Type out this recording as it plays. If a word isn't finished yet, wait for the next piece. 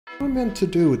am I meant to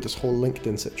do with this whole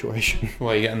LinkedIn situation?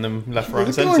 Well, you're getting them left, right,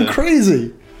 and They're centre. going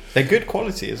crazy. They're good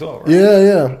quality as well, right?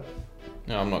 Yeah.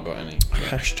 No, I've not got any.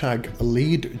 Hashtag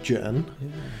lead gen.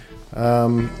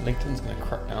 LinkedIn's going to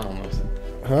crack down on this.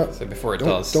 Huh? So before it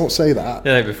does. Don't say that.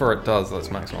 Yeah, before it does, let's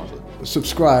maximise it.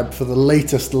 Subscribe for the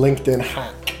latest LinkedIn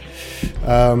hack.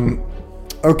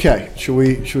 Okay, should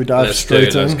we dive straight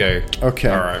in? Let's go. Okay.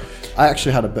 All right. I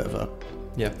actually had a bit of a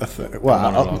thing.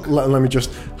 Well, let me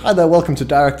just... Hi there, welcome to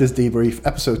Director's Debrief,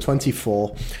 episode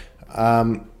 24.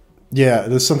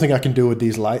 There's something I can do with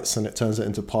these lights and it turns it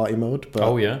into party mode.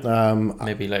 But,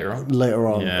 maybe later on.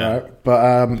 Right?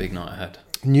 But big night ahead.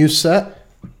 New set,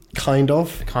 kind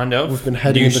of. We've been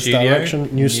heading in this direction.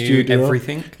 New studio.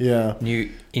 Everything. Yeah.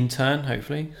 New intern,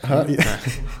 hopefully. Yeah.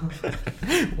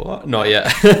 What? Not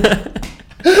yet.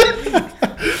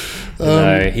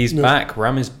 No, he's back.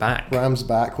 Ram is back. Ram's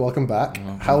back. Welcome back.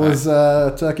 How was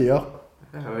Turkey, yo?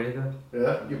 Yeah, really good.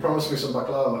 Yeah? You promised me some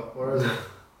baklava. Where is it?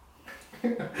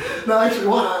 No, actually,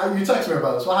 you texted me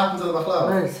about this. What happened to the baklava?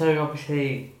 No, so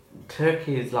obviously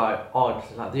Turkey is like odd.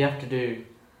 Like you have to do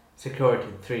security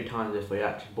 3 times before you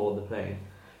actually board the plane.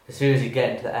 As soon as you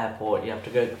get into the airport, you have to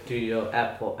go do your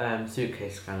airport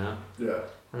suitcase scanner. Yeah.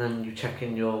 And then you check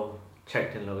in your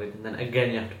checked-in luggage, and then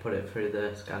again you have to put it through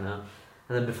the scanner.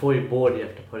 And then before you board, you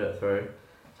have to put it through.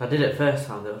 So I did it first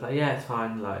time. They was like, "Yeah, it's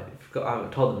fine." Like, I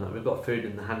told them that we've got food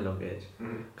in the hand luggage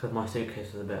because my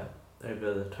suitcase was a bit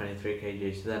over the 23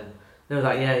 kg. So then they were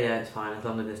like, "Yeah, it's fine as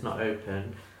long as it's not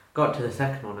open." Got to the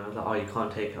second one, I was like, "Oh, you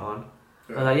can't take it on."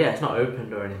 I was like, "Yeah, it's not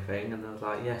opened or anything," and I was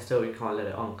like, "Yeah, still you can't let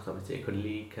it on because obviously it could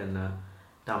leak and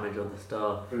damage all the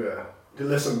stuff." Yeah.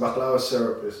 Listen, baklava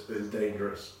syrup is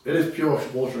dangerous. It is pure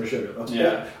water and sugar. That's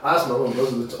Yeah. I asked my mum,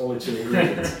 those are the only 2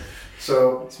 ingredients.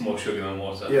 So it's more sugar than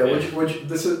water. Yeah, which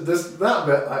that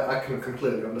bit I can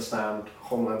completely understand,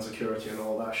 homeland security and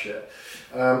all that shit.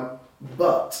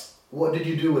 But what did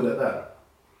you do with it then?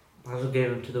 I just gave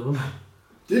them to the woman.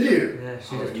 Did you? Yeah,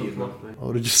 she just took them off me. I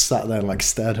would have just sat there and like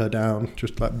stared her down,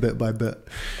 just like bit by bit.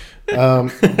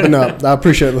 But no, I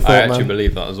appreciate the thought, I actually man.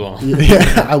 believe that as well.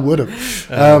 Yeah, I would have.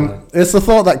 It's the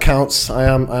thought that counts. I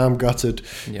am gutted.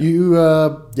 Yeah. You,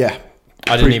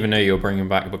 I didn't even know you were bringing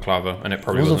back baklava, and it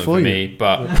probably wasn't for you. me.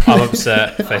 But I'm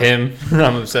upset for him.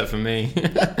 I'm upset for me.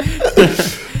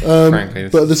 Frankly,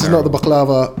 but this is not the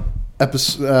baklava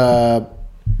episode.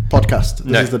 Podcast.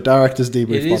 This is the Director's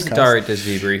Debrief podcast. It is the Director's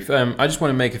Debrief. I just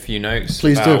want to make a few notes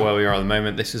about where we are at the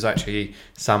moment. This is actually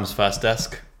Sam's first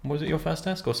desk. Was it your first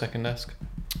desk or second desk?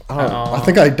 I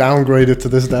think I downgraded to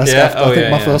this desk. Yeah? I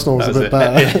think my first one was a bit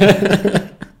better.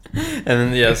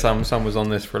 And then Sam was on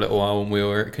this for a little while when we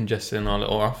were congested in our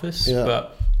little office. Yeah.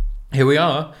 But here we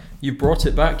are. You brought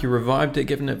it back. You revived it,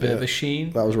 given it a bit of a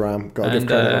sheen. That was Ram. Got to give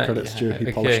credit where credit's due.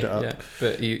 He polished it up. Yeah.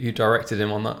 But you directed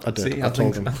him on that. I did. See, I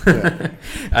told him. Yeah.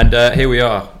 And here we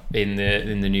are in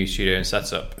the new studio and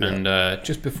setup. Yeah. And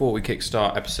just before we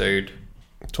kickstart episode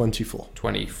 24.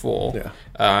 Yeah.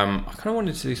 I kind of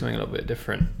wanted to do something a little bit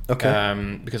different.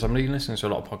 Okay. Because I'm listening to a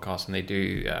lot of podcasts and they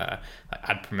do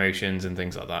ad promotions and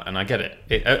things like that. And I get it.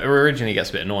 It originally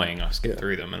gets a bit annoying. I skip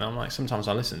through them, and I'm like, sometimes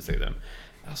I listen through them.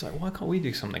 I was like, why can't we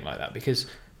do something like that? Because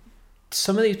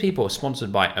some of these people are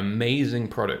sponsored by amazing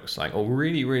products, or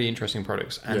really, really interesting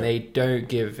products, and they don't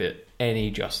give it any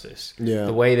justice. Yeah.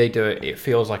 The way they do it, it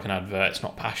feels like an advert. It's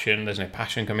not passion. There's no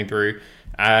passion coming through.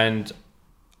 And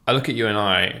I look at you and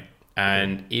I,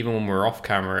 and even when we're off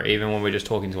camera, even when we're just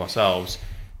talking to ourselves,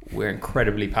 we're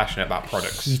incredibly passionate about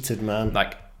products. Heated, man.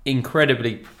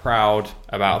 Incredibly proud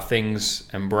about things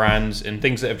and brands and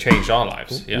things that have changed our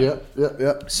lives. Yeah.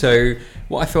 So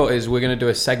what I thought is we're going to do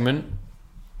a segment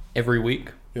every week.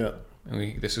 Yeah.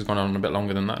 This has gone on a bit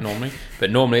longer than that normally,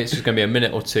 but normally it's just going to be a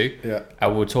minute or 2. Yeah.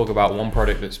 And we'll talk about one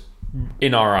product that's,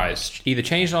 in our eyes, either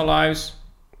changed our lives,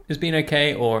 has been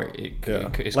okay, or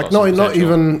it's got some not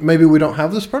even maybe we don't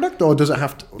have this product, or does it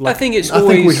have to? I think it's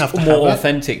always we have to more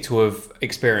authentic to have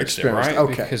experienced it, right?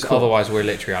 Okay, because cool. Otherwise we're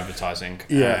literally advertising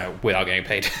without getting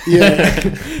paid.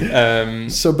 Yeah.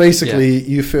 So basically,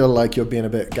 you feel like you're being a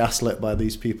bit gaslit by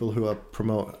these people who are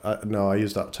promote. No, I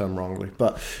used that term wrongly,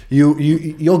 but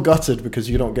you're gutted because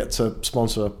you don't get to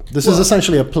sponsor. This is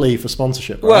essentially a plea for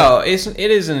sponsorship. Right? Well, it is and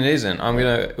it isn't.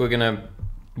 We're gonna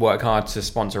work hard to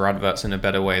sponsor adverts in a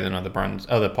better way than other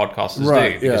podcasters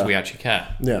do, because we actually care.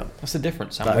 Yeah, that's the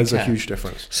difference. That is a huge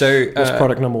difference. So what's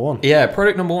product number 1? Yeah,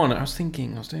 product number 1. I was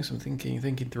doing some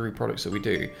thinking through products that we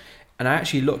do, and I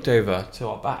actually looked over to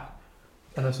our back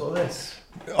and I saw this.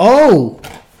 Oh,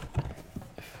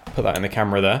 put that in the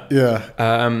camera there.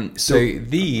 Yeah. So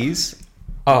these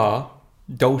are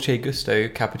Dolce Gusto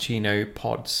cappuccino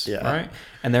pods, right?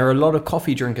 And there are a lot of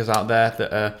coffee drinkers out there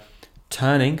that are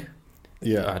turning.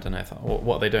 Yeah. I don't know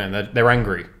what are they doing. They're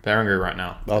angry. They're angry right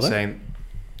now. They're saying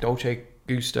Dolce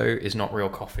Gusto is not real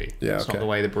coffee. Yeah, it's not the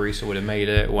way the barista would have made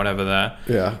it, whatever there.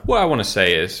 Yeah. What I want to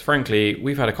say is, frankly,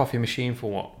 we've had a coffee machine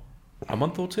for a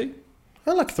month or two?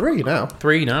 Like 3 now.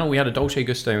 3 now. We had a Dolce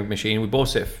Gusto machine. We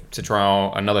bought it to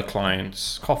trial another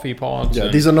client's coffee pods. Yeah,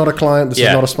 these are not a client. This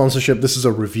is not a sponsorship. This is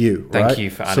a review. Thank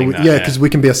you for adding that. Yeah, because we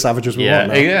can be as savage as we want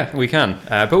now. Yeah, we can.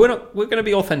 But we're going to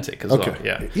be authentic as well.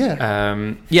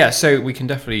 Yeah. So we can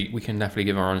definitely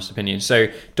give our honest opinion. So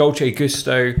Dolce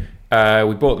Gusto,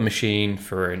 we bought the machine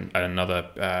for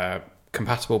another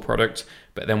compatible product,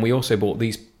 but then we also bought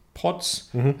these pods,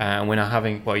 and we're now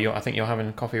having. Well, I think you're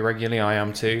having coffee regularly. I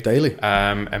am too. Daily.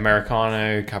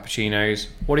 Americano, cappuccinos.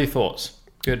 What are your thoughts?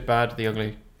 Good, bad, the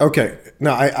ugly? Okay.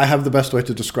 Now I have the best way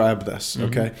to describe this.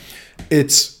 Okay,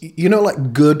 it's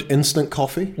like good instant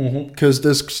coffee, because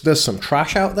there's some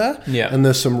trash out there, and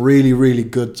there's some really really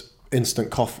good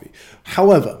instant coffee.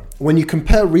 However, when you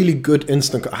compare really good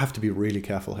instant, I have to be really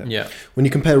careful here. Yeah. When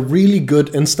you compare really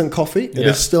good instant coffee, it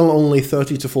is still only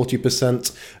 30 to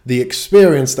 40% the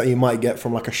experience that you might get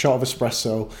from like a shot of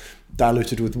espresso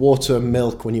diluted with water,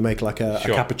 milk when you make like a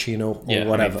cappuccino or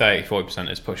whatever. 30-40%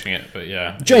 is pushing it, but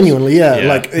genuinely,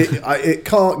 like it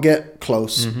can't get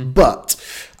close. But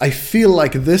I feel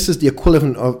like this is the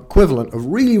equivalent of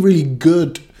really really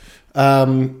good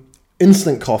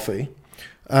instant coffee.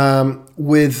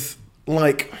 With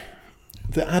like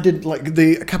the added, like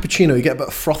the cappuccino, you get a bit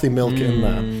of frothy milk in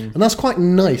there, and that's quite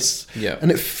nice. Yeah,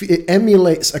 and it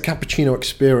emulates a cappuccino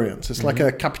experience. It's like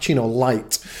a cappuccino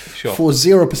light for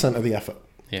 0% of the effort.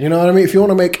 Yeah. You know what I mean? If you want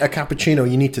to make a cappuccino,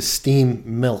 you need to steam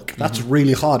milk. That's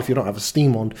really hard if you don't have a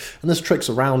steam on, and there's tricks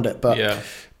around it. But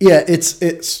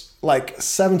it's like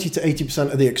 70 to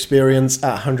 80% of the experience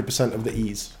at 100% of the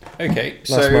ease. Okay, that's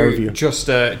my review. Just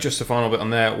a final bit on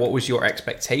there. What was your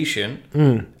expectation,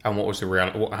 and what was the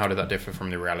reality? How did that differ from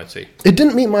the reality? It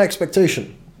didn't meet my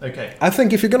expectation. Okay. I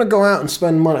think if you're going to go out and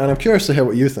spend money, and I'm curious to hear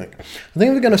what you think. I think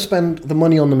if you're going to spend the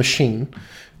money on the machine,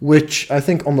 which I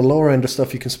think on the lower end of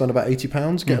stuff you can spend about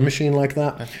 £80, get a machine like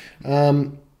that.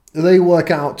 They work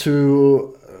out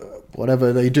to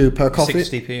whatever they do per coffee.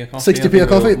 60p a coffee. 60p a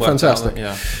coffee? Fantastic.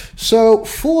 Yeah. So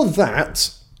for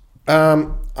that,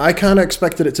 I kind of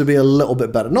expected it to be a little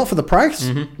bit better. Not for the price,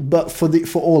 but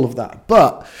for all of that.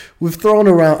 But I've thrown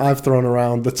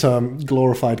around the term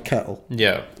glorified kettle.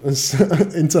 Yeah.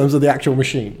 In terms of the actual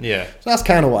machine. Yeah. So that's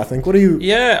kind of what I think. What do you...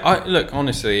 Yeah, look,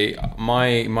 honestly,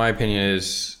 my opinion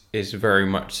is very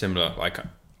much similar. Like,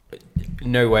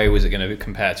 no way was it going to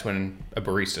compare to a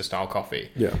barista style coffee.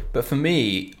 Yeah. But for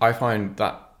me, I find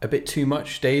that a bit too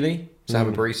much daily to have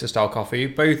a barista style coffee,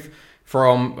 both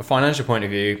from a financial point of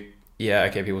view. Yeah,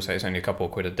 okay, people say it's only a couple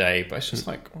of quid a day, but it's just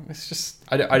like,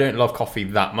 I don't love coffee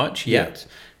that much yet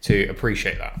to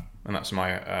appreciate that. And that's my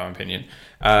opinion.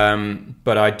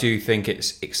 But I do think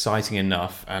it's exciting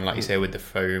enough. And like you say, with the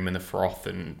foam and the froth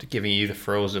and giving you the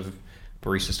thrills of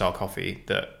barista style coffee,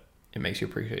 that it makes you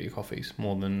appreciate your coffees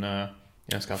more than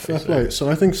Nescafe. Fair play. So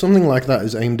I think something like that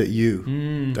is aimed at you.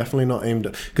 Definitely not aimed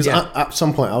at... Because at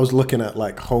some point I was looking at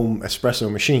like home espresso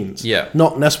machines. Yeah.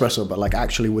 Not Nespresso, but like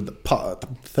actually with the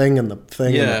thing and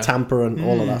the tamper and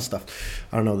all of that stuff.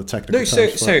 I don't know the technical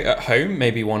terms. So at home,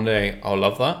 maybe one day I'll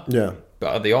love that. Yeah.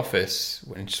 But at the office,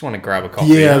 when you just want to grab a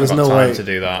coffee, there's no way to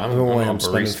do that. I'm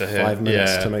spending 5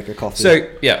 minutes to make a coffee. So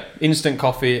instant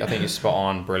coffee, I think is spot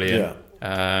on, brilliant.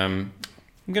 Yeah. I'm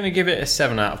going to give it a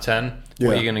 7 out of 10.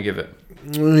 What are you going to give it?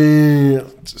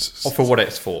 Or for what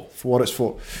it's for. For what it's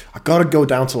for. I got to go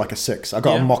down to like a 6. I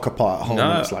got a mocha pot at home.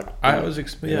 No, it's like, I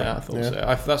thought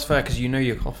so. That's fair because you know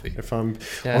your coffee.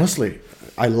 Honestly,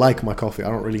 I like my coffee. I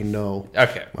don't really know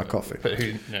my coffee. But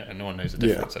no one knows the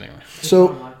difference anyway.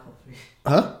 So,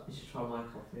 huh? You should try my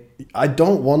coffee. I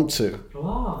don't want to.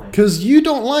 Why? Because you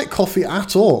don't like coffee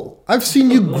at all. I've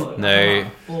seen you... No.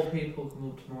 4 people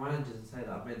come up to my managers and say that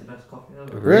I've made the best coffee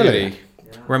ever. Really? Yeah.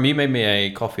 Rem, you made me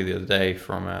a coffee the other day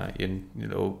from your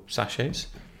little sachets.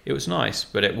 It was nice,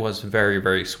 but it was very,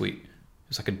 very sweet. It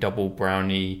was like a double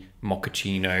brownie,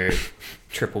 mochaccino,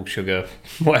 triple sugar,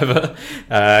 whatever.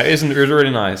 It was really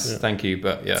nice. Yeah. Thank you,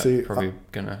 but probably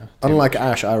gonna... Unlike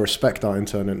Ash, I respect our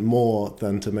intern more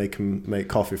than to make him make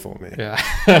coffee for me. Yeah.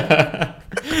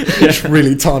 It's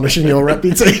really tarnishing your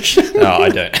reputation. No, I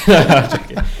don't.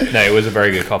 No, it was a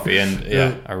very good coffee,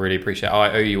 and I really appreciate it.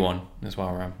 I owe you one as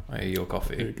well, Ram. I owe you a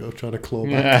coffee. There you go, try to claw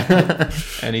back.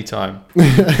 Anytime.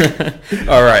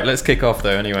 All right, let's kick off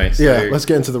though anyway. So, let's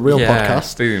get into the real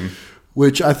podcast. Boom.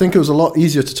 Which I think it was a lot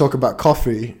easier to talk about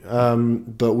coffee,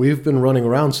 but we've been running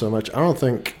around so much. I don't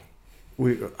think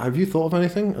have you thought of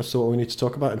anything as to what we need to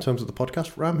talk about in terms of the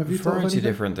podcast, Ram? Have you thought of anything?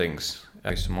 Different things.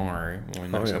 Tomorrow or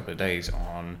in the next couple of days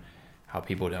on how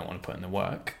people don't want to put in the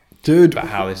work. Dude. But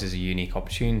how this is a unique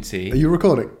opportunity. Are you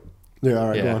recording? Yeah, all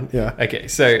right, go on. Yeah. Okay,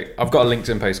 so I've got a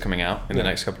LinkedIn post coming out in the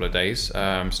next couple of days.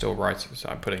 I'm still writing, so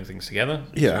I'm putting things together.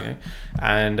 Yeah.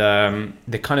 And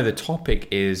the topic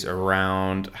is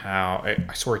around how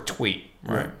I saw a tweet,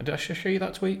 right? Yeah. Did I show you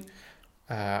that tweet?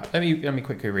 Let me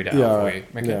quickly read it out for you.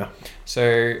 Okay. Yeah.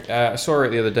 So I saw it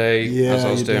the other day as I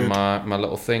was doing my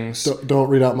little things. Don't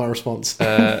read out my response.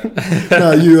 No,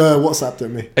 you WhatsApped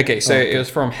at me. Okay, so it was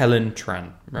from Helen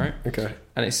Tran, right? Okay.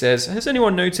 And it says, has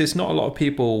anyone noticed not a lot of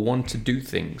people want to do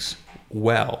things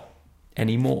well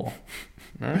anymore?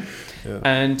 Right? Yeah.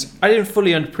 And I didn't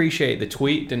fully appreciate the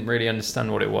tweet, didn't really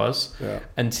understand what it was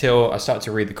until I started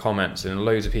to read the comments, and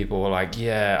loads of people were like,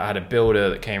 yeah, I had a builder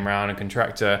that came around, a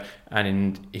contractor,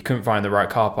 and he couldn't find the right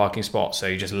car parking spot, so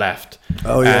he just left.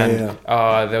 Oh, yeah,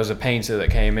 there was a painter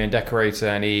that came in, decorator,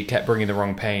 and he kept bringing the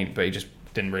wrong paint, but he just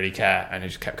didn't really care, and he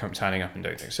just kept turning up and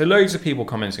doing things. So loads of people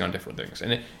commenting on different things,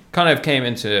 and it kind of came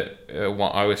into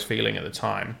what I was feeling at the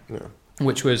time,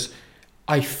 which was,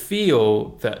 I feel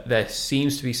that there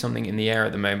seems to be something in the air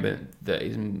at the moment that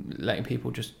is letting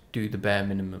people just do the bare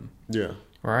minimum. Yeah.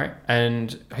 Right?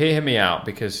 And hear me out,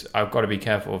 because I've got to be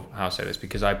careful of how I say this,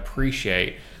 because I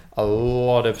appreciate a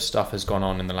lot of stuff has gone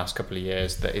on in the last couple of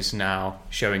years that is now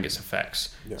showing its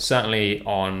effects. Yeah. Certainly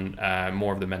on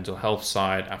more of the mental health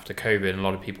side after COVID, and a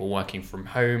lot of people working from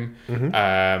home.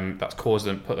 Mm-hmm. That's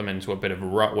put them into a bit of a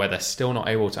rut where they're still not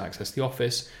able to access the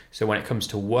office. So when it comes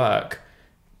to work,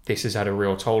 this has had a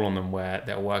real toll on them, where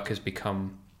their work has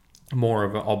become more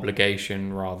of an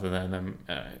obligation rather than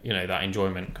that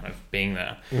enjoyment kind of being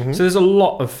there. Mm-hmm. So there's a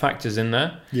lot of factors in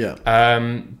there. Yeah.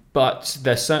 But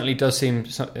there certainly does seem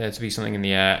to be something in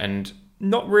the air, and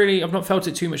not really. I've not felt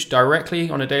it too much directly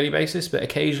on a daily basis, but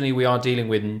occasionally we are dealing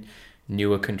with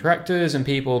newer contractors and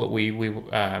people that we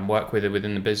work with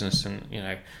within the business,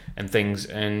 and things,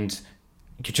 and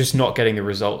you're just not getting the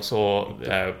results or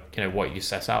what you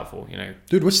set out for.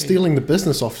 Dude, we're stealing the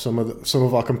business off some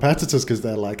of our competitors because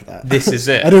they're like that. This is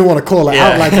it. I didn't want to call it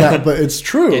out like that, but it's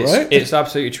true, right? It's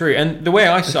absolutely true. And the way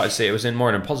I started to see it was more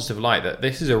in a positive light, that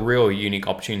this is a real unique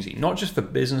opportunity, not just for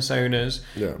business owners,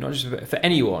 not just for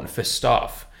anyone, for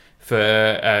staff.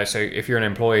 So if you're an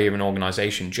employee of an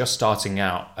organization just starting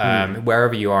out,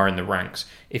 wherever you are in the ranks,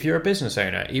 if you're a business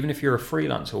owner, even if you're a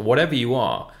freelancer, whatever you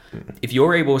are, if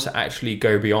you're able to actually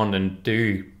go beyond and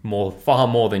do far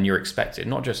more than you're expected,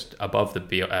 not just above the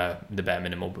bare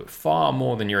minimum, but far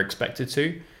more than you're expected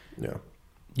to,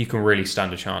 you can really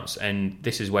stand a chance. And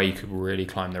this is where you could really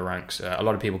climb the ranks. A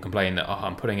lot of people complain that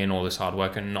I'm putting in all this hard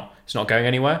work and it's not going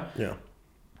anywhere. Yeah.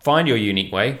 Find your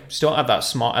unique way. Still add that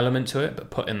smart element to it,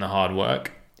 but put in the hard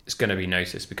work. It's going to be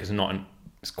noticed, because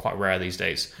it's quite rare these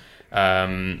days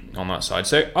on that side.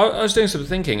 So I was doing some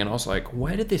thinking, and I was like,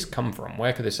 where did this come from?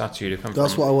 Where could this attitude have come from?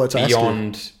 That's what I wanted to ask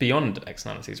you. Beyond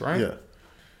externalities, right?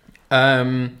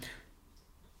 Yeah.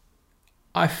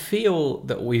 I feel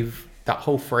that that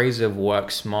whole phrase of work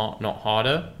smart, not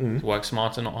harder, work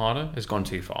smarter, not harder, has gone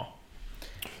too far.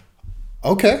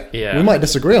 Okay. Yeah. We might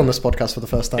disagree on this podcast for the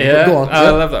first time. Yeah. Go on.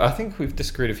 I love that. I think we've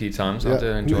disagreed a few times. I do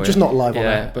enjoy just it. Not live on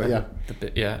that, but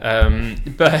yeah.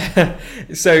 But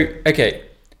so, okay.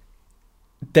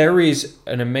 There is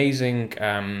an amazing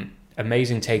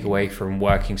takeaway from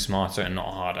working smarter and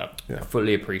not harder. Yeah. I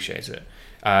fully appreciate it.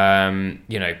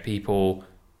 People,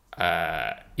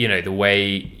 the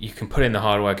way you can put in the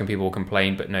hard work and people will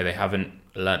complain, but no, they haven't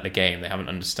learnt the game. They haven't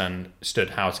understood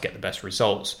how to get the best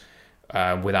results.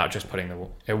 Without just putting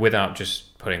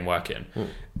work in.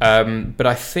 But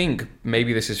I think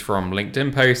maybe this is from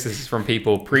LinkedIn posts, this is from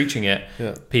people preaching it.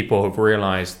 Yeah. People have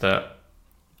realized that,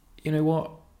 you know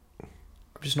what,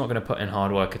 I'm just not going to put in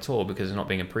hard work at all because it's not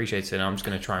being appreciated, and I'm just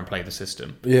going to try and play the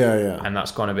system. Yeah. And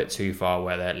that's gone a bit too far,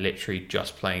 where they're literally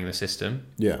just playing the system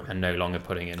and no longer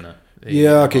putting in the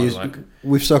okay,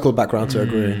 we've circled back around to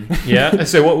agreeing. Yeah.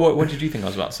 So what did you think I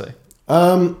was about to say?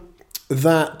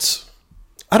 That...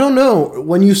 I don't know.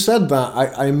 When you said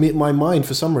that, my mind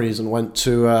for some reason went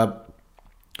to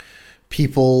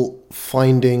people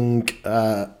finding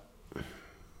enough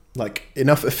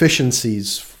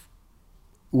efficiencies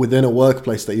within a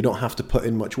workplace that you don't have to put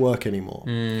in much work anymore.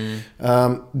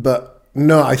 But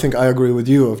no, I think I agree with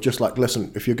you of just like,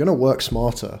 listen, if you're going to work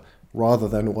smarter rather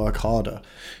than work harder,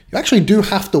 you actually do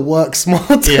have to work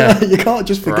smarter. Yeah. You can't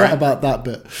just forget about that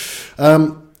bit.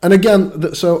 And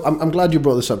again, so I'm glad you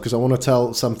brought this up, because I want to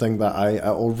tell something that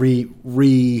or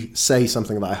re-say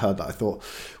something that I heard that I thought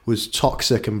was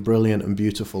toxic and brilliant and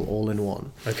beautiful all in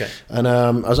one. Okay. And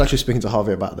I was actually speaking to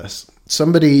Harvey about this.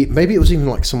 somebody, maybe it was even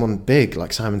like someone big,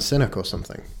 like Simon Sinek or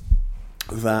something,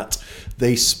 that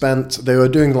they were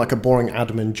doing like a boring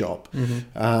admin job,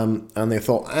 and they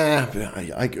thought,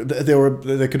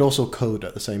 they could also code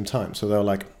at the same time. So they were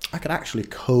like, I could actually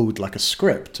code like a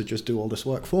script to just do all this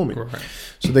work for me. Right.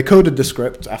 So they coded the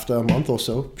script after a month or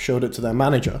so, showed it to their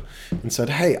manager, and said,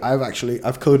 hey,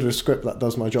 I've coded a script that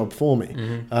does my job for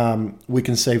me. We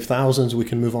can save thousands, we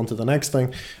can move on to the next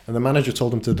thing. And the manager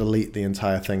told him to delete the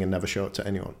entire thing and never show it to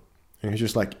anyone. And he's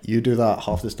just like, you do that,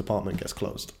 half this department gets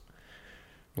closed.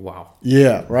 Wow.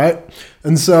 Yeah, right?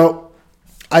 And so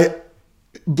I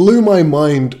blew my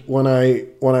mind when I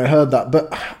heard that.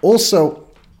 But also,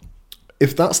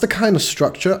 if that's the kind of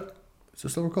structure, is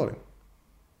this still recording?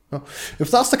 No.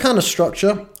 If that's the kind of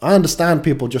structure, I understand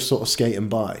people just sort of skating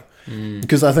by.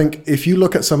 Because I think if you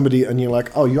look at somebody and you're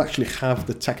like, oh, you actually have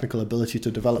the technical ability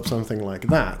to develop something like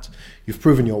that, you've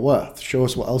proven your worth. Show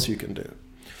us what else you can do.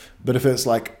 But if it's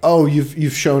like, oh,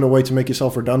 you've shown a way to make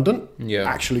yourself redundant,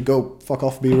 actually go fuck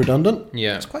off, be redundant.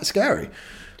 Yeah, it's quite scary.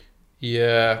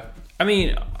 Yeah, I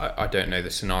mean, I don't know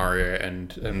the scenario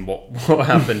and what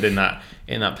happened in that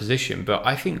position, but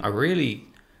I think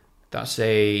that's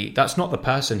not the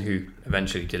person who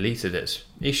eventually deleted this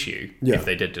issue. If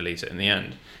they did delete it in the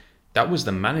end, that was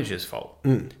the manager's fault,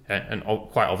 and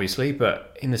quite obviously,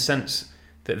 but in the sense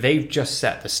that they've just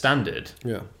set the standard.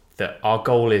 Yeah. That our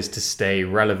goal is to stay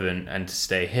relevant and to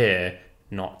stay here,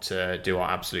 not to do our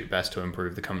absolute best to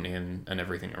improve the company and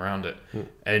everything around it.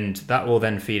 And that will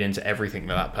then feed into everything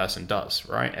that person does,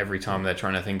 right? Every time they're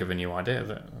trying to think of a new idea,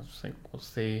 that I just think,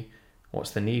 what's the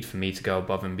need for me to go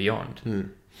above and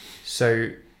beyond?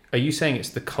 So are you saying it's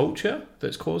the culture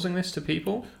that's causing this to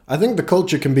people? I think the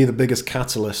culture can be the biggest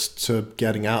catalyst to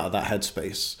getting out of that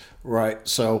headspace, right?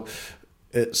 So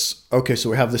it's, okay, so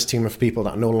we have this team of people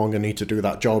that no longer need to do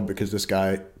that job because this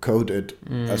guy coded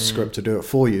a script to do it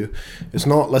for you. It's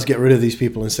not, let's get rid of these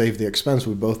people and save the expense.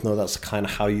 We both know that's kind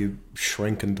of how you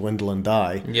shrink and dwindle and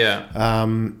die. Yeah.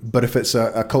 But if it's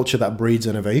a culture that breeds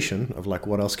innovation of like,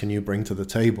 what else can you bring to the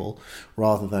table,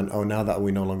 rather than, oh, now that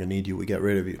we no longer need you, we get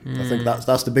rid of you. I think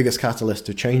that's the biggest catalyst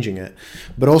to changing it.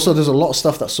 But also there's a lot of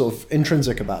stuff that's sort of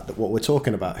intrinsic about what we're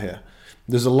talking about here.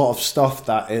 There's a lot of stuff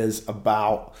that is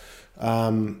about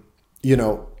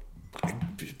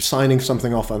signing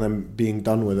something off and then being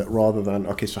done with it, rather than,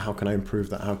 okay, so how can I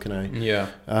improve that? How can I? Yeah.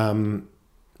 But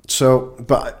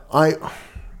I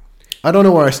don't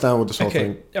know where I stand with this whole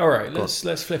thing. All right.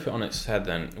 Let's flip it on its head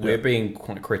then. We're being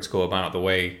quite critical about the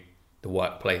way the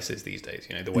workplace is these days,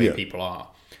 the way people are.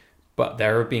 But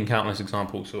there have been countless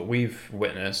examples that we've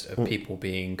witnessed of people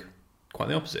being quite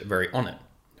the opposite, very on it,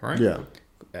 right? Yeah.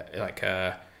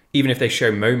 Even if they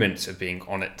show moments of being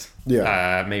on it,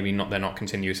 maybe they're not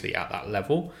continuously at that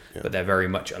level, but they're very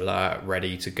much alert,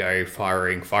 ready to go,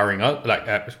 firing up,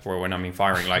 when I mean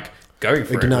firing, like going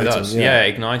for igniting, it with us. Yeah,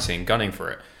 igniting, gunning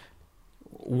for it.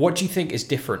 What do you think is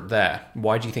different there?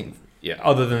 Why do you think,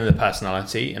 other than the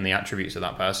personality and the attributes of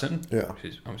that person,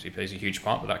 which obviously plays a huge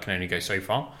part, but that can only go so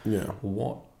far. Yeah.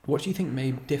 What do you think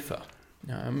may differ?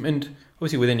 And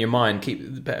obviously within your mind,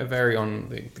 vary on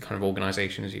the kind of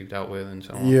organisations you've dealt with and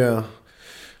so on. Yeah.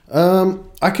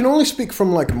 I can only speak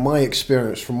from like my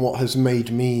experience, from what has made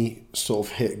me sort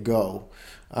of hit go.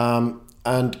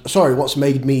 What's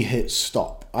made me hit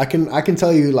stop. I can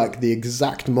tell you like the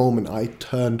exact moment I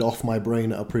turned off my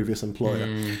brain at a previous employer.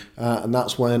 And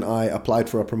that's when I applied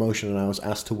for a promotion and I was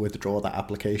asked to withdraw that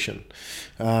application.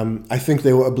 I think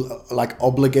they were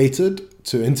obligated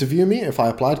to interview me if I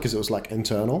applied because it was like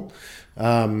internal.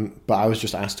 But I was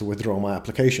just asked to withdraw my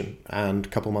application. And a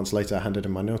couple of months later, I handed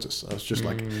in my notice. I was just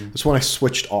that's when I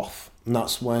switched off. And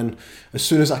that's when, as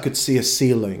soon as I could see a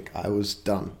ceiling, I was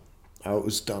done.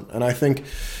 And I think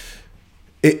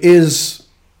it is,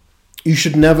 you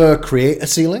should never create a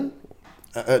ceiling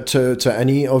to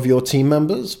any of your team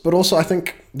members. But also I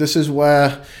think this is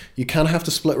where you kind of have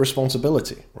to split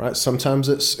responsibility, right? Sometimes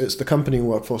it's the company you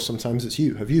work for, sometimes it's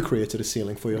you. Have you created a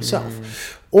ceiling for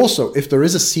yourself? Also, if there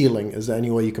is a ceiling, is there any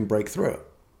way you can break through it,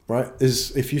 right?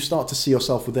 If you start to see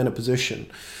yourself within a position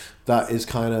that is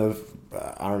kind of,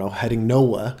 heading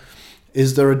nowhere,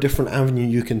 is there a different avenue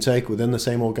you can take within the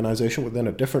same organization, within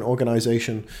a different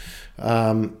organization?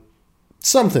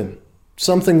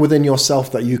 Something within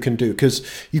yourself that you can do, because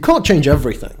you can't change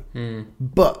everything,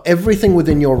 but everything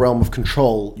within your realm of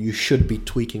control, you should be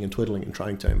tweaking and twiddling and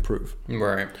trying to improve.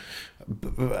 Right.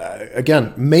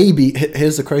 Again, maybe,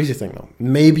 here's the crazy thing though,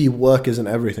 maybe work isn't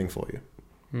everything for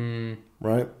you.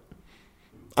 Right?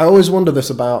 I always wonder this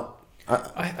about...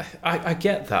 I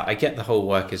get that. I get the whole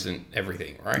work isn't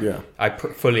everything, right? Yeah. I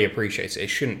fully appreciate it. It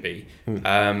shouldn't be.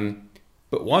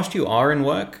 But whilst you are in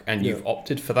work and you've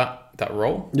opted for that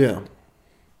role,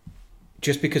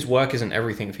 just because work isn't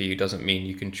everything for you doesn't mean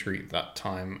you can treat that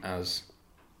time as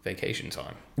vacation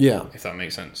time. Yeah, if that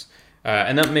makes sense.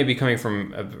 And that may be coming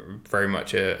from very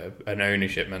much an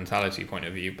ownership mentality point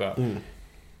of view, but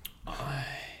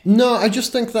no, I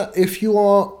just think that if you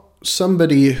are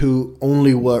somebody who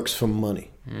only works for money,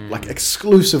 like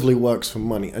exclusively works for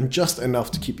money, and just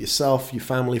enough to keep yourself, your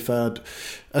family fed,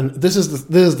 and this is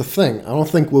the thing. I don't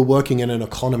think we're working in an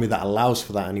economy that allows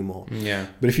for that anymore. Yeah.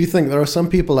 But if you think there are some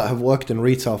people that have worked in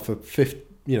retail for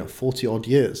 40 odd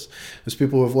years, there's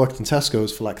people who have worked in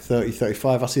Tesco's for like 30,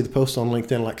 35. I see the post on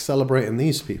LinkedIn like celebrating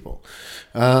these people,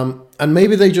 and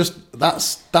maybe they just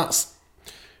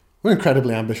we're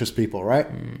incredibly ambitious people, right?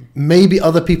 Maybe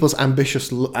other people's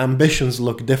ambitions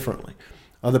look differently.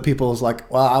 Other people's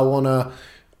like, well,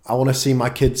 I wanna see my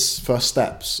kids' first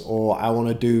steps, or I want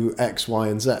to do X, Y,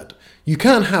 and Z. You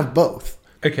can have both.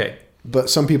 Okay. But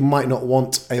some people might not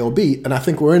want A or B. And I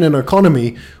think we're in an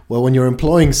economy where when you're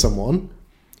employing someone,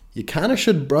 you kind of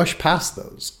should brush past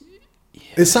those. Yeah.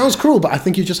 It sounds cruel, but I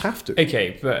think you just have to.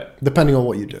 Okay, but depending on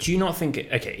what you do. Do you not think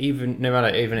even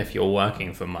if you're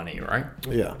working for money, right?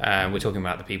 Yeah. We're talking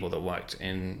about the people that worked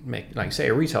in, like, say,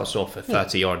 a retail store for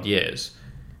 30 odd years.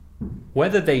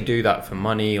 Whether they do that for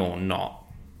money or not,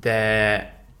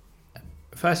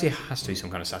 firstly, it has to be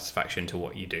some kind of satisfaction to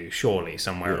what you do, surely,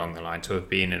 somewhere along the line, to have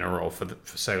been in a role for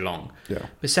so long. Yeah.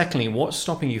 But secondly, what's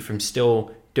stopping you from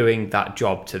still doing that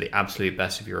job to the absolute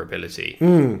best of your ability,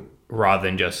 rather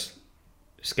than just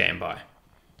getting by?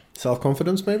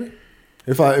 Self-confidence, maybe?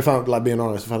 If I'm like being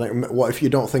honest, if I think, what if you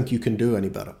don't think you can do any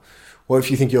better? What if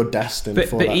you think you're destined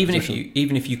for that even position?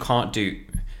 even if you can't do,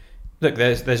 look,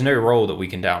 there's no role that we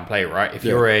can downplay, right? If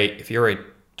you're a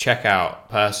checkout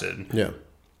person,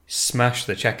 smash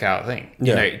the checkout thing.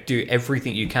 You know, do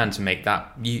everything you can to make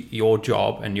that your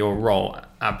job and your role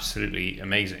absolutely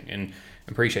amazing and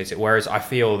appreciate it. Whereas I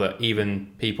feel that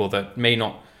even people that may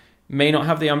not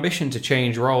have the ambition to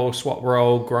change role, swap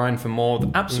role, grind for more,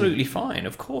 absolutely fine.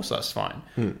 Of course, that's fine.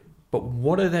 But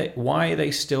what are they? Why are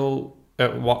they still?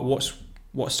 What's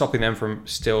stopping them from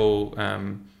still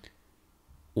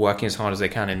working as hard as they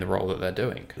can in the role that they're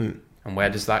doing? And where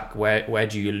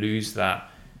do you lose that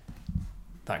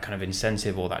kind of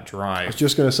incentive or that drive? I was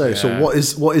just going to say. So what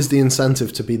is the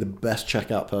incentive to be the best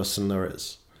checkout person there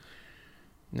is?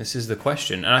 This is the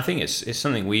question, and I think it's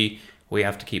something we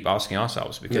have to keep asking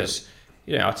ourselves, because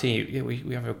our team,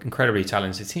 we have an incredibly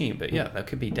talented team, but there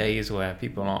could be days where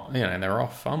people are not, they're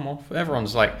off, I'm off,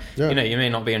 everyone's like, you may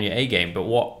not be on your A game, but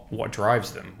what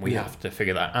drives them? We have to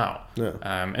figure that out.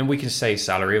 And we can say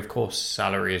salary, of course,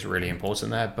 salary is really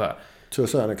important there, but to a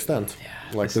certain extent,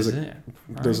 like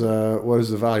there's what is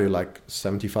the value, like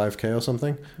 75k or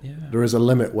something? There is a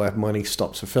limit where money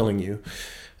stops fulfilling you,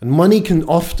 and money can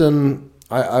often.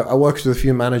 I worked with a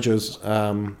few managers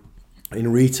in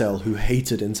retail who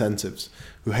hated incentives,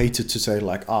 who hated to say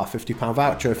like, £50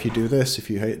 voucher if you do this, if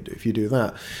you do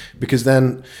that, because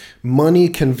then money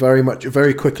can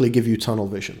very quickly give you tunnel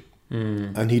vision,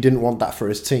 and he didn't want that for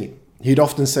his team. He'd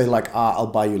often say like, I'll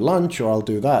buy you lunch or I'll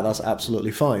do that. That's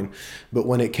absolutely fine. But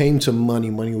when it came to money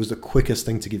was the quickest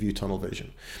thing to give you tunnel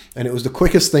vision, and it was the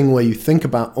quickest thing where you think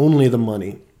about only the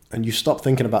money. And you stop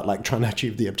thinking about like trying to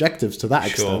achieve the objectives to that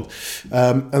extent.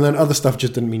 And then other stuff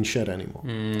just didn't mean shit anymore.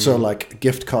 So like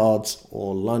gift cards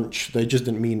or lunch, they just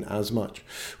didn't mean as much.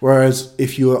 Whereas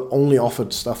if you were only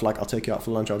offered stuff like, I'll take you out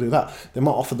for lunch, I'll do that, they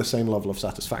might offer the same level of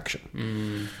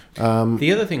satisfaction.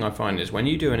 The other thing I find is when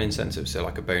you do an incentive, so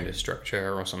like a bonus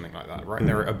structure or something like that, right?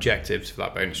 There are objectives for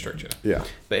that bonus structure. Yeah.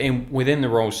 But within the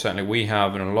roles, certainly we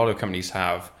have, and a lot of companies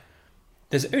have,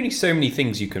 there's only so many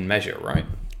things you can measure, right?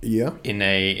 Yeah. In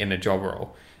a job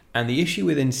role. And the issue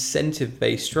with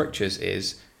incentive-based structures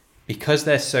is because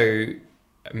they're so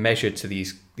measured to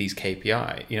these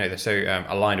KPI, they're so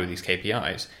aligned with these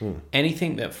KPIs,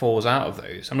 anything that falls out of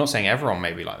those, I'm not saying everyone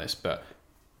may be like this, but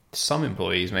some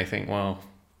employees may think, well,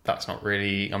 that's not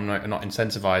really, I'm not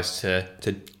incentivized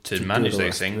to manage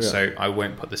those things, so I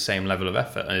won't put the same level of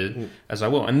effort as I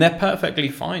will. And they're perfectly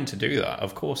fine to do that.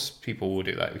 Of course, people will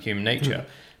do that with human nature.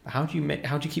 But how do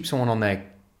you keep someone on their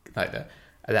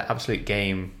absolute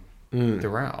game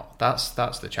throughout?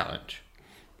 That's the challenge.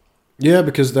 Yeah,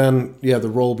 because then the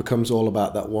role becomes all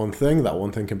about that one thing. That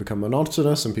one thing can become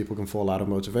monotonous, and people can fall out of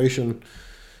motivation.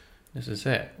 This is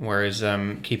it. Whereas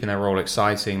keeping their role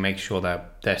exciting, making sure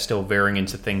they're still veering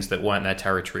into things that weren't their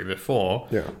territory before,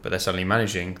 but they're suddenly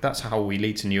managing. That's how we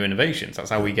lead to new innovations. That's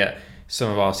how we get some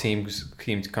of our teams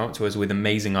to come up to us with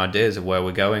amazing ideas of where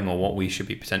we're going or what we should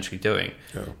be potentially doing.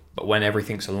 Yeah. But when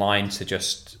everything's aligned to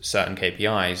just certain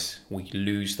KPIs, we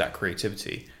lose that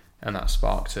creativity and that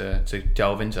spark to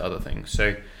delve into other things. So,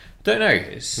 I don't know.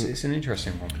 It's an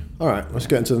interesting one. All right, let's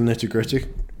get into the nitty gritty.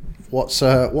 What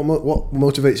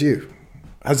motivates you?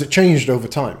 Has it changed over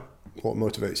time? What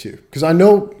motivates you? Because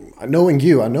knowing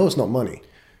you, I know it's not money.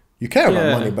 You care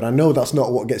about money, but I know that's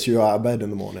not what gets you out of bed in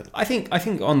the morning. I think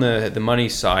on the money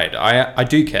side, I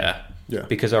do care. Yeah.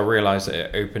 Because I realise that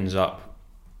it opens up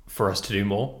for us to do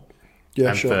more. Yeah,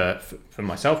 and sure. For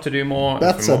myself to do more.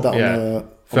 Beth said that on the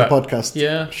podcast.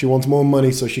 Yeah. She wants more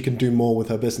money so she can do more with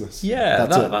her business. Yeah,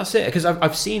 that's it. Because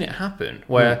I've seen it happen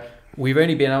where we've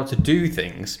only been able to do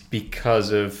things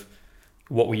because of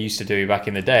what we used to do back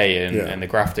in the day and the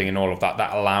grafting and all of that.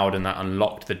 That allowed and that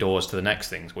unlocked the doors to the next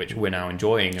things, which we're now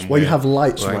enjoying. That's why you have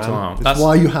lights, man. That's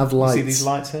why you have lights. See these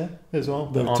lights here as well?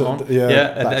 But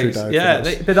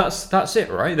that's it,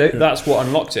 right? That's what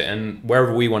unlocked it. And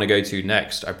wherever we want to go to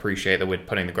next, I appreciate that we're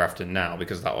putting the graft in now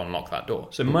because that will unlock that door.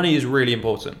 So money is really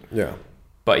important. Yeah.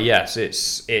 But yes,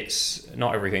 it's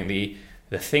not everything. The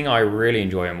thing I really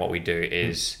enjoy in what we do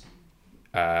is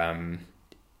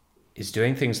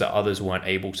doing things that others weren't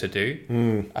able to do.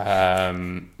 I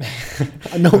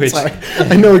know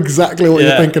exactly what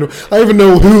you're thinking of. I even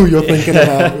know who you're thinking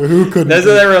about. Who couldn't?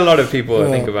 There are a lot of people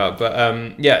I think about,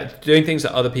 but doing things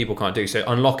that other people can't do. So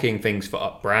unlocking things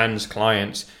for brands,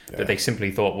 clients that they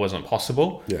simply thought wasn't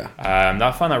possible. Yeah,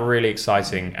 I find that really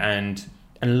exciting and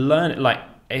learn like.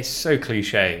 It's so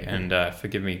cliche, and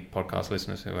forgive me, podcast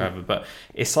listeners, whoever, but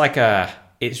it's like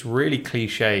it's really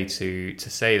cliche to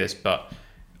say this, but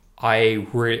I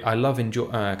love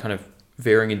kind of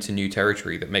veering into new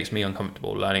territory that makes me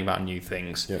uncomfortable, learning about new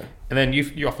things. Yeah. And then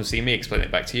you often see me explain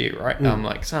it back to you, right? And I'm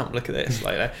like, Sam, look at this,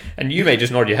 like that. And you may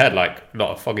just nod your head like,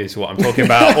 not a foggy is what I'm talking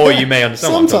about, or you may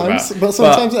understand what I'm talking about. But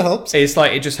sometimes it helps. It's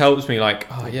like, it just helps me like,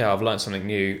 oh yeah, I've learned something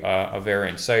new, I'll veer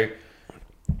in. So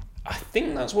I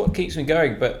think that's what keeps me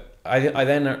going, but I think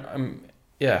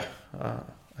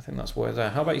that's where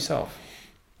there. How about yourself?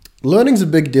 Learning's a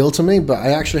big deal to me, but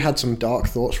I actually had some dark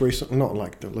thoughts recently. Not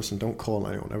like, listen, don't call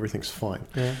anyone. Everything's fine.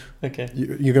 Yeah. Okay.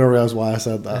 You're going to realize why I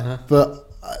said that.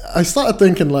 But I started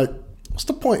thinking, like, what's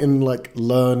the point in, like,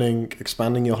 learning,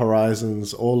 expanding your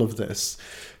horizons, all of this,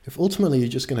 if ultimately you're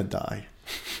just going to die?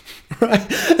 Right?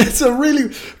 It's a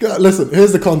really... Listen,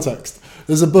 here's the context.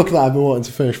 There's a book that I've been wanting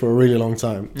to finish for a really long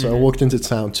time. So I walked into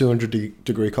town, 200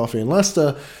 Degree Coffee in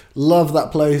Leicester. Love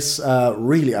that place.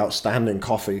 Really outstanding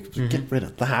coffee. Get rid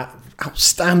of that.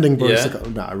 Outstanding barista.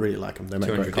 Yeah. No, I really like them. They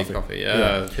make great coffee.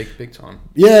 Yeah. Big time.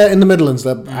 Yeah, in the Midlands.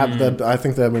 I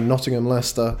think they're in Nottingham,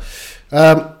 Leicester.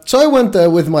 So I went there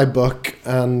with my book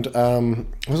and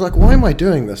I was like, why am I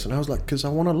doing this? And I was like, because I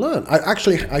want to learn.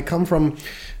 I come from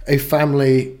a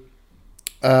family...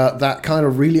 that kind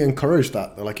of really encouraged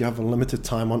that. Like, you have unlimited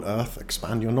time on earth,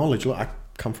 expand your knowledge. Look, I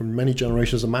come from many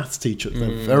generations of maths teachers.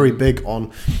 They're very big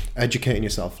on educating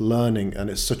yourself, learning,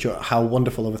 and it's such how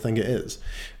wonderful of a thing it is.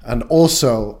 And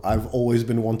also, I've always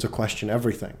been one to question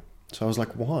everything. So I was like,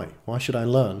 why? Why should I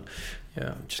learn?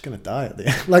 Yeah, I'm just going to die at the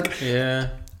end. Like, yeah.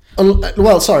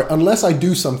 Unless I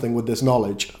do something with this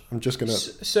knowledge, I'm just gonna.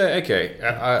 So okay,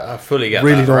 I fully get.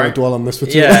 Really that, don't right? want to dwell on this for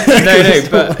too long. No,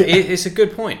 but it's a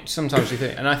good point. Sometimes you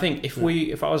think, and I think if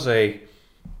I was a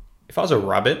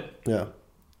rabbit,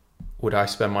 would I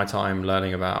spend my time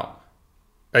learning about,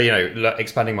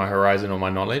 expanding my horizon or my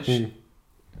knowledge?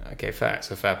 Okay, fair.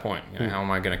 It's a fair point. How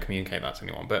am I going to communicate that to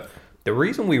anyone? But the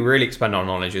reason we really expand our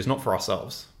knowledge is not for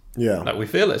ourselves. Yeah, like we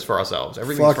feel it's for ourselves.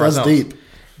 Everything's for ourselves. That's deep.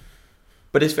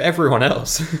 But it's for everyone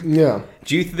else. Yeah.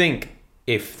 Do you think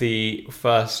if the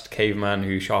first caveman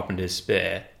who sharpened his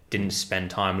spear didn't spend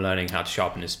time learning how to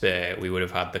sharpen his spear, we would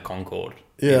have had the Concorde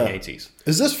in the 80s?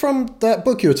 Is this from that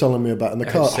book you were telling me about in the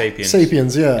car?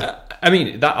 Sapiens, yeah. I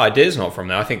mean, that idea is not from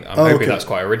there. I'm hoping that's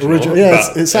quite original.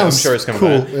 Yeah, it sounds I'm sure it's coming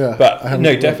cool. back. Yeah, but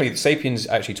no, definitely, Sapiens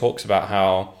actually talks about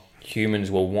how humans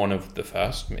were one of the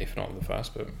first, if not the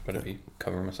first, but better be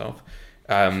covering myself,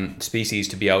 species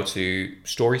to be able to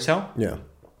storytell. Yeah.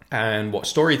 And what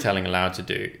storytelling allowed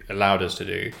us to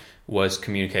do was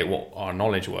communicate what our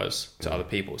knowledge was to other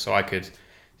people. So I could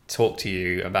talk to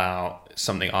you about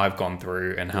something I've gone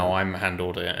through and how I'm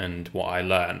handled it and what I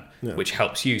learned, which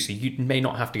helps you. So you may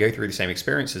not have to go through the same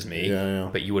experience as me,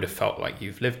 but you would have felt like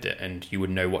you've lived it and you would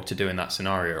know what to do in that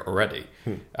scenario already.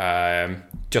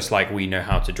 Just like we know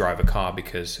how to drive a car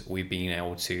because we've been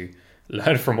able to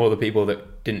learn from all the people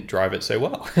that didn't drive it so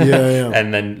well.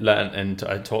 And then learn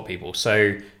and taught people.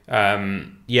 So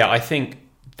I think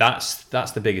that's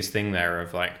the biggest thing there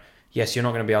of like, yes, you're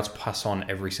not going to be able to pass on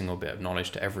every single bit of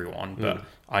knowledge to everyone, but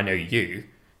I know you,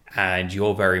 and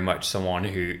you're very much someone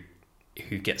who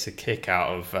gets a kick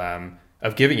out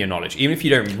of giving you knowledge, even if you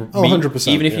don't 100%,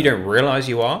 even if you don't realize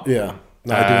you are.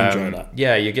 No, I do enjoy that.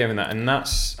 Yeah, you're giving that, and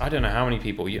that's, I don't know how many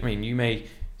people. I mean, you may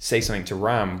say something to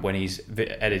Ram when he's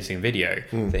editing video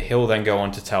that he'll then go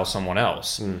on to tell someone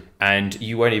else, and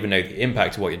you won't even know the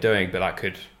impact of what you're doing, but that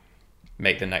could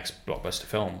make the next blockbuster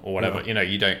film or whatever. You know,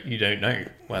 you don't know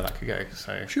where that could go.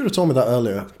 So you should have told me that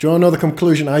earlier. Do you want to know the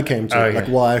conclusion I came to? Like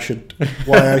why I should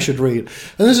read?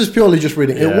 And this is purely just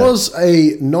reading. It was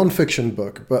a non-fiction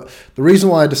book, but the reason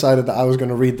why I decided that I was going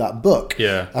to read that book,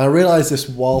 and I realized this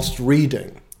whilst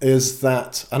reading, is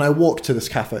that, and I walked to this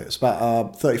cafe. It's about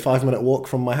a 35-minute walk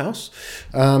from my house,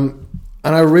 and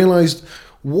I realized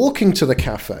walking to the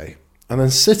cafe and then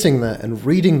sitting there and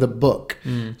reading the book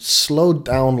slowed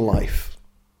down life.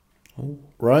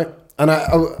 Right? And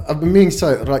I've been meaning to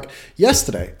tell you, like,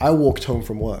 yesterday I walked home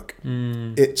from work.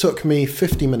 It took me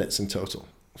 50 minutes in total.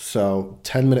 So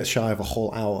 10 minutes shy of a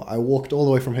whole hour. I walked all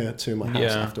the way from here to my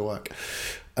house after work.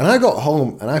 And I got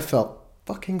home and I felt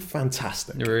fucking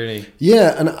fantastic. Really?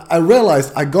 Yeah, and I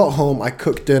realized I got home, I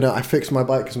cooked dinner, I fixed my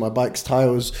bike because my bike's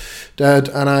tire was dead,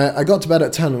 and I got to bed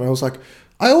at 10 and I was like,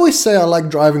 I always say I like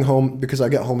driving home because I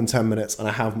get home in 10 minutes and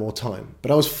I have more time.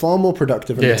 But I was far more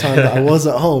productive in the time that I was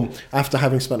at home after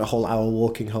having spent a whole hour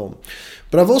walking home.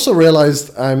 But I've also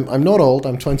realized I'm not old,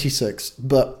 I'm 26.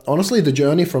 But honestly, the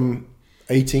journey from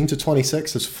 18 to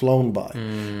 26 has flown by.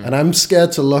 And I'm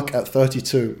scared to look at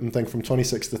 32 and think from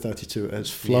 26 to 32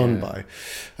 has flown by.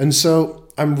 And so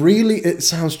it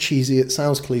sounds cheesy, it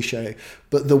sounds cliche,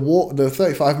 but the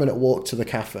 35-minute walk to the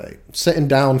cafe, sitting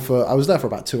down I was there for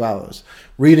about 2 hours,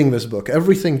 reading this book,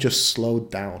 everything just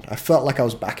slowed down. I felt like I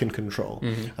was back in control.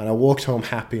 And I walked home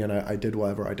happy, and I did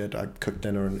whatever I did. I cooked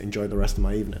dinner and enjoyed the rest of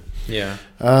my evening.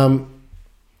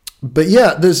 But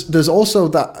yeah, there's also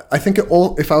that. I think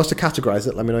if I was to categorize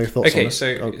it, let me know your thoughts on it.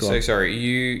 So sorry,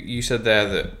 you said there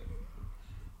that.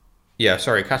 Yeah,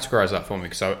 sorry, categorize that for me,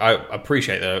 because I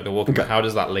appreciate the walking. But how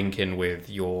does that link in with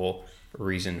your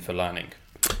reason for learning?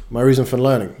 My reason for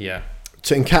learning. Yeah.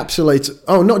 To encapsulate,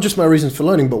 not just my reasons for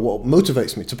learning, but what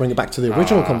motivates me, to bring it back to the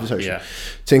original conversation. Yeah.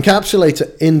 To encapsulate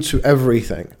it into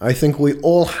everything. I think we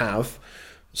all have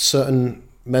certain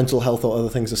mental health or other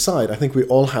things aside, I think we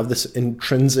all have this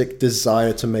intrinsic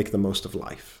desire to make the most of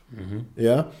life.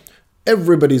 Yeah?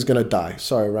 Everybody's going to die.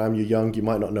 Sorry, Ram, you're young, you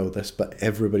might not know this, but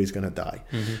everybody's going to die.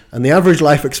 And the average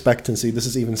life expectancy, this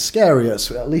is even scarier,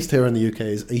 so at least here in the UK,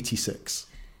 is 86.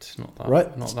 It's not that,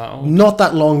 right? Not that old. Not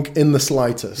that long in the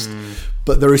slightest.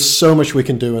 But there is so much we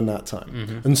can do in that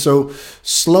time. And so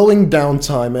slowing down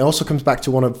time, it also comes back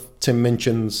to one of Tim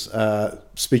Minchin's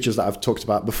speeches that I've talked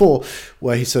about before,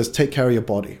 where he says, take care of your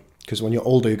body. Because when you're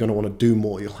older, you're going to want to do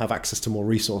more. You'll have access to more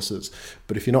resources.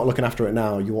 But if you're not looking after it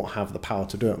now, you won't have the power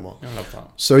to do it more. I love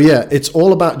that. So yeah, it's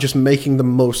all about just making the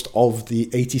most of the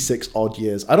 86 odd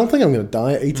years. I don't think I'm going to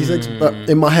die at 86, but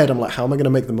in my head, I'm like, how am I going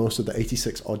to make the most of the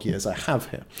 86 odd years I have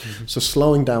here? So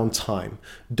slowing down time,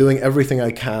 doing everything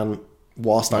I can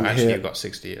whilst I'm actually, here. you've got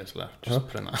 60 years left. Just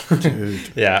putting that.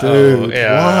 Dude. Yeah. Dude,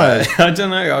 yeah. why? I don't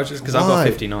know. I was just because I've got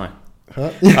 59. Huh?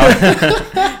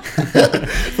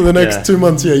 For the next 2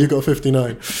 months, you got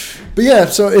 59. But yeah,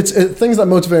 so it's things that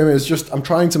motivate me is just I'm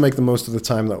trying to make the most of the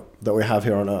time that we have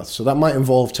here on Earth. So that might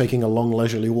involve taking a long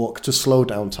leisurely walk to slow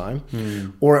down time,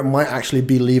 or it might actually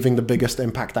be leaving the biggest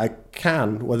impact I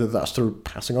can, whether that's through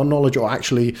passing on knowledge or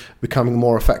actually becoming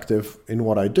more effective in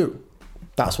what I do.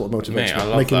 That's what motivates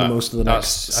me. Making the most of the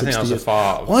next 60 years.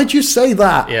 Why'd you say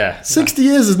that? Yeah. 60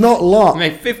 years is not a lot.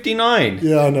 Mate, 59.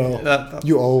 Yeah, I know.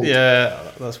 You're old. Yeah,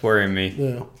 that's worrying me.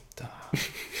 Yeah.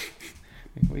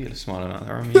 What are you smiling at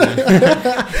there? I mean,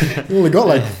 you only got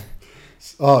like...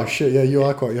 Oh, shit, yeah, you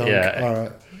are quite young. Yeah. All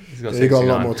right. You got a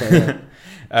lot more time.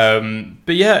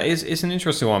 But yeah, it's an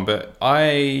interesting one. But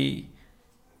I've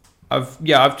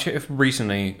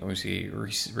recently, obviously,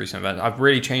 recent events, I've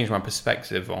really changed my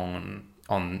perspective on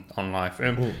life.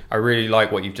 And I really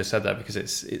like what you've just said there, because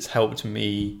it's helped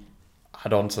me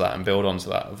add on to that and build onto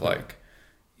that of like,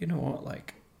 you know what,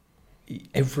 like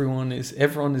everyone is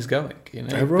going, you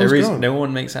know, going. No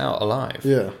one makes out alive.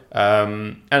 Yeah.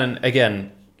 And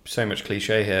again, so much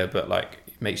cliche here, but like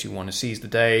it makes you want to seize the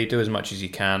day, do as much as you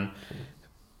can.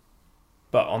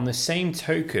 But on the same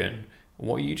token,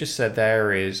 what you just said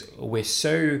there is we're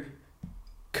so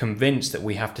convinced that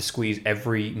we have to squeeze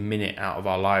every minute out of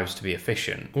our lives to be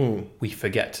efficient, we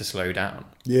forget to slow down.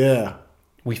 Yeah.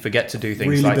 we forget to do things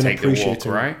really like been take the walk,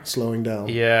 appreciating right? slowing down.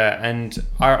 Yeah, and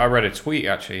I read a tweet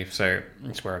actually, so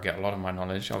it's where I get a lot of my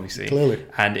knowledge, obviously. Clearly.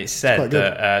 And it said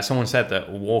that someone said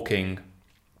that walking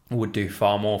would do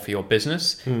far more for your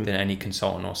business than any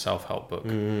consultant or self-help book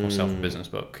or self-business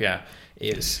book. Yeah,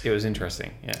 it was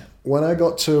interesting. Yeah. When I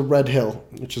got to Red Hill,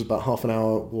 which is about half an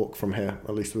hour walk from here,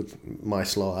 at least with my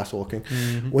slow ass walking,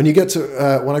 when I got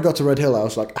to Red Hill, I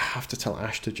was like, I have to tell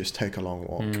Ash to just take a long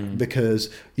walk because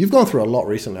you've gone through a lot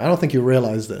recently. I don't think you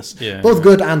realize this, both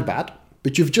good and bad.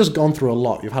 But you've just gone through a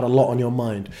lot. You've had a lot on your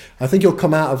mind. I think you'll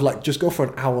come out of like just go for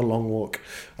an hour long walk.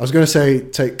 I was going to say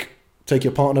take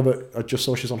your partner, but I just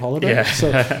saw she's on holiday. Yeah.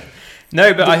 So,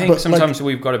 no, but I think sometimes like,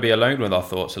 we've got to be alone with our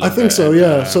thoughts. I think so,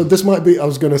 yeah. So this might be, I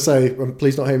was going to say, and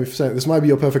please don't hate me for saying it, this might be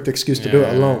your perfect excuse to do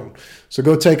it alone. So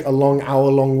go take a long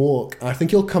hour-long walk. I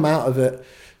think you'll come out of it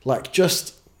like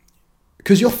just,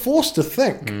 because you're forced to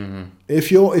think.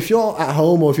 If you're at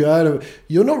home or if you're out of,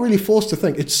 you're not really forced to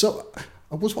think. It's so,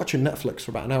 I was watching Netflix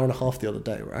for about an hour and a half the other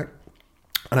day, right?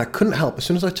 And I couldn't help, as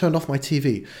soon as I turned off my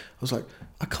TV, I was like,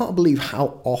 I can't believe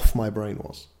how off my brain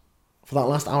was. For that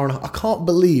last hour and a half, I can't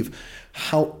believe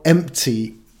how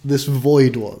empty this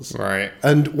void was. Right.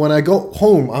 And when I got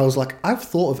home, I was like, I've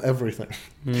thought of everything.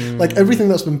 Like everything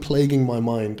that's been plaguing my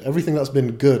mind, everything that's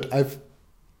been good, I've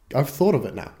thought of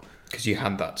it now. Because you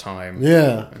had that time.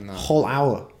 Yeah, whole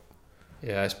hour.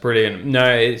 Yeah, it's brilliant.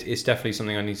 No, it's definitely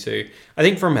something I need to. I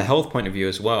think from a health point of view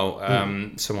as well,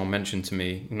 someone mentioned to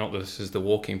me, not that this is the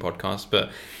walking podcast, but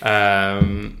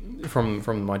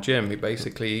from my gym, who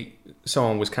basically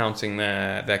someone was counting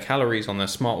their calories on their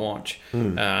smartwatch,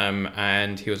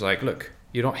 and he was like, "Look,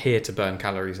 you're not here to burn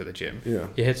calories at the gym. Yeah.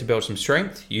 You're here to build some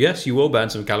strength. Yes, you will burn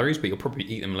some calories, but you'll probably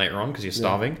eat them later on because you're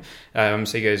starving." So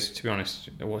he goes, to be honest,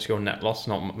 what's your net loss?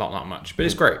 Not that much, but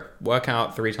it's great. Work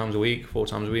out 3 times a week, 4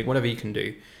 times a week, whatever you can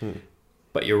do.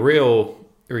 But your real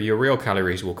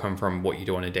calories will come from what you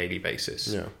do on a daily basis.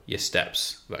 Yeah. Your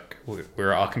steps. Like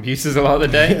we're at our computers a lot of the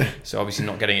day, so obviously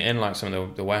not getting it in like some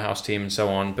of the warehouse team and so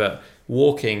on. But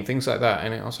walking, things like that.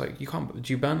 And I was like,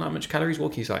 do you burn that much calories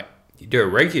walking? He's like, you do it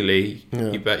regularly,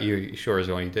 you bet you sure as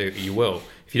well you do, you will.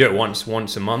 If you do it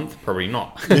once a month, probably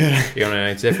not. You're gonna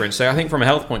know it's different. So I think from a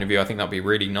health point of view, I think that'd be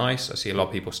really nice. I see a lot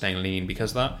of people staying lean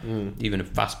because of that, even a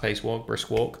fast-paced walk,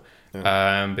 brisk walk.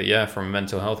 But yeah, from a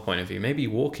mental health point of view, maybe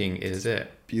walking is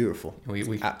it. Beautiful.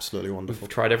 We absolutely wonderful. We've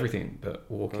tried everything, but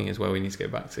walking is where we need to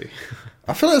get back to.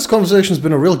 I feel like this conversation's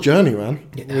been a real journey, man.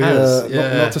 It has.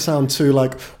 Not to sound too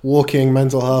like walking,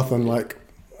 mental health, and like,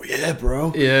 yeah,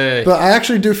 bro. Yeah. But I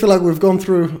actually do feel like we've gone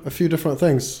through a few different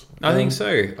things. I think so.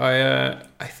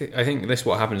 I think this is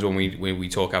what happens when we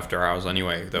talk after hours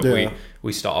anyway. That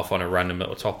we start off on a random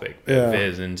little topic, it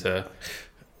veers into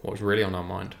what's really on our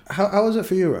mind. How was it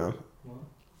for you, Ram?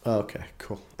 Oh, okay,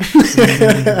 cool.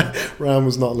 Ram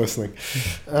was not listening.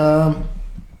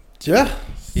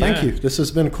 Thank you. This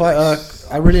has been quite.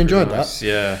 I really enjoyed that.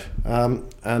 Yeah.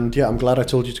 And I'm glad I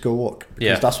told you to go walk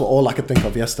because that's what all I could think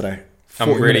of yesterday.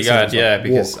 I'm really glad,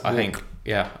 because I think,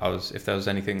 I was. If there was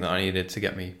anything that I needed to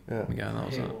get me going, that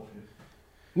was it.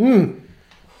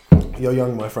 You're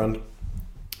young, my friend.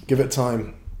 Give it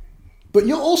time. But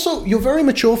you're very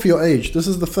mature for your age. This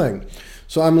is the thing.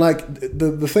 So I'm like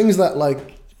the things that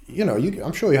like.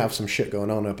 I'm sure you have some shit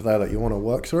going on up there that you want to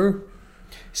work through.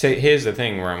 So here's the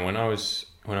thing, Ram. When I was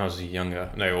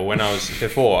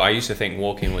before, I used to think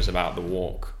walking was about the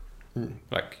walk.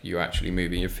 Like you actually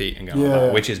moving your feet and going like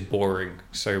that, which is boring,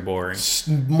 so boring. It's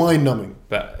mind-numbing.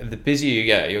 But the busier you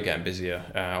get, you're getting busier.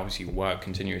 Obviously, you work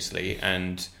continuously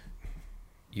and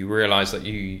you realise that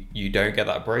you don't get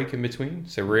that break in between.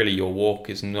 So really, your walk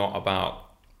is not about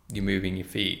you moving your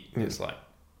feet. It's like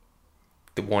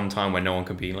the one time when no one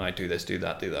can be like, do this, do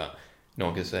that, do that. No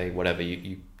one can say whatever,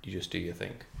 you just do your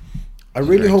thing. I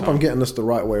really hope I'm getting this the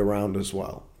right way around as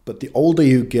well. But the older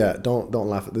you get, don't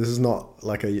laugh at this. Is not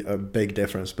like a big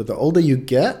difference. But the older you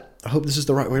get, I hope this is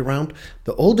the right way around.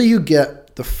 The older you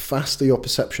get, the faster your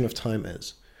perception of time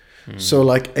is. So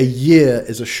like a year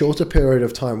is a shorter period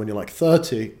of time when you're like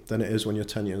 30 than it is when you're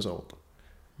 10 years old.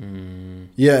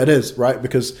 Yeah, it is, right?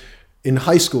 Because in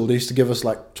high school, they used to give us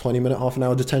like 20-minute, half an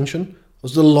hour detention. It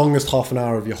was the longest half an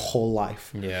hour of your whole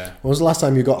life. Yeah. When was the last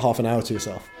time you got half an hour to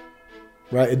yourself?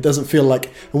 Right? It doesn't feel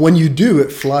like... And when you do,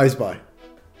 it flies by.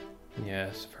 Yeah,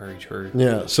 it's very true.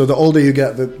 Yeah, so the older you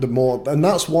get, the more... And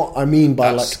that's what I mean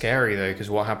by that's scary, though, because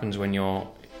what happens when you're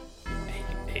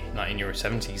like in your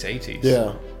 70s, 80s?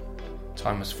 Yeah.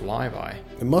 Time must fly by.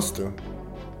 It must do.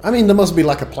 I mean, there must be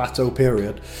like a plateau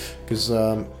period, because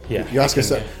you ask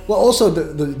yourself. Well, also,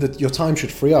 your time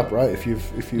should free up, right? If you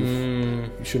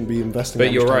shouldn't be investing.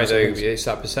 But you're right, though. It's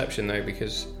that perception, though,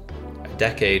 because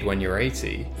decade when you're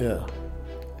 80. Yeah.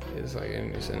 It's like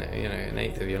an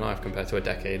eighth of your life compared to a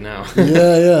decade now.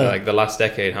 Yeah. Like the last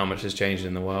decade, how much has changed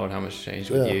in the world, how much has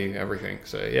changed with you, everything.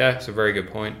 So yeah, it's a very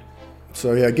good point.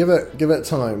 So yeah, give it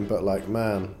time, but like,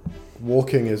 man,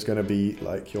 walking is going to be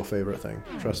like your favorite thing.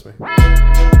 Trust me.